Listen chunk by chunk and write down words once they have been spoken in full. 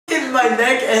in my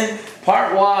neck and...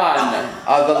 Part 1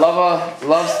 of the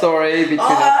love story between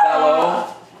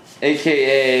Othello,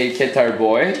 aka Guitar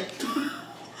Boy,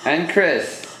 and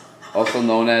Chris, also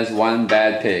known as One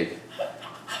Bad Pig,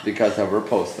 because of her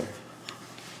poster.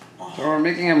 So we're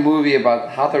making a movie about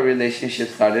how the relationship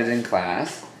started in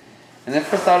class. And it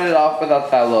first started off with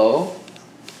Othello.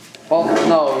 Well,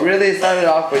 no, really it started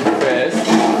off with Chris,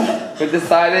 who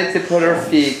decided to put her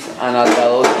feet on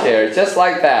Othello's chair, just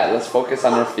like that. Let's focus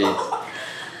on her feet.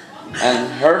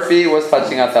 And her feet was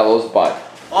touching Othello's butt.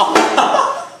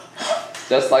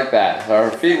 Just like that. So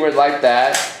her feet were like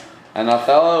that, and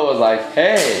Othello was like,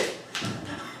 hey,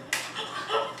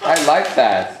 I like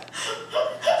that.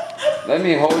 Let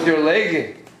me hold your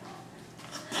leg.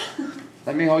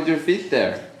 Let me hold your feet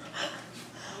there.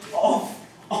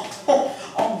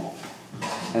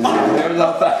 And then there's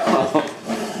Othello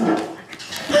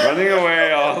running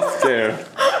away all scared.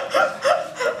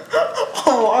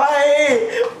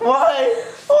 Why?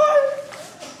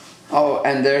 Oh,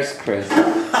 and there's Chris.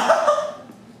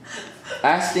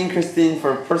 Asking Christine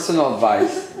for personal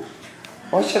advice.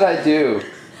 What should I do?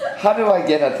 How do I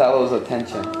get Othello's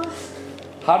attention?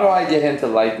 How do I get him to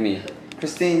like me?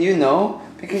 Christine, you know,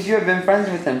 because you have been friends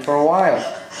with him for a while.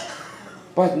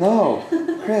 But no,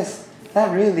 Chris,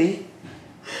 not really.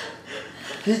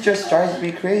 He just drives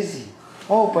me crazy.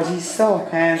 Oh, but he's so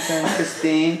handsome,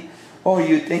 Christine. Oh,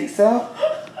 you think so?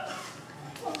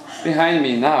 Behind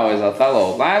me now is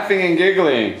Othello, laughing and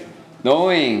giggling,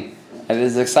 knowing that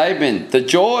his excitement, the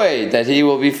joy that he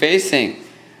will be facing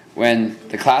when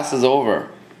the class is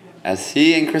over, as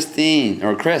he and Christine,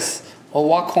 or Chris, will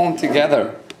walk home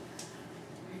together.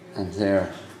 And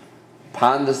they're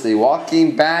ponderously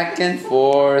walking back and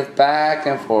forth,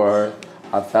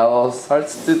 Othello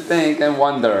starts to think and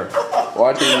wonder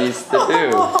what he needs to do.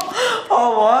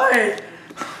 Oh, why?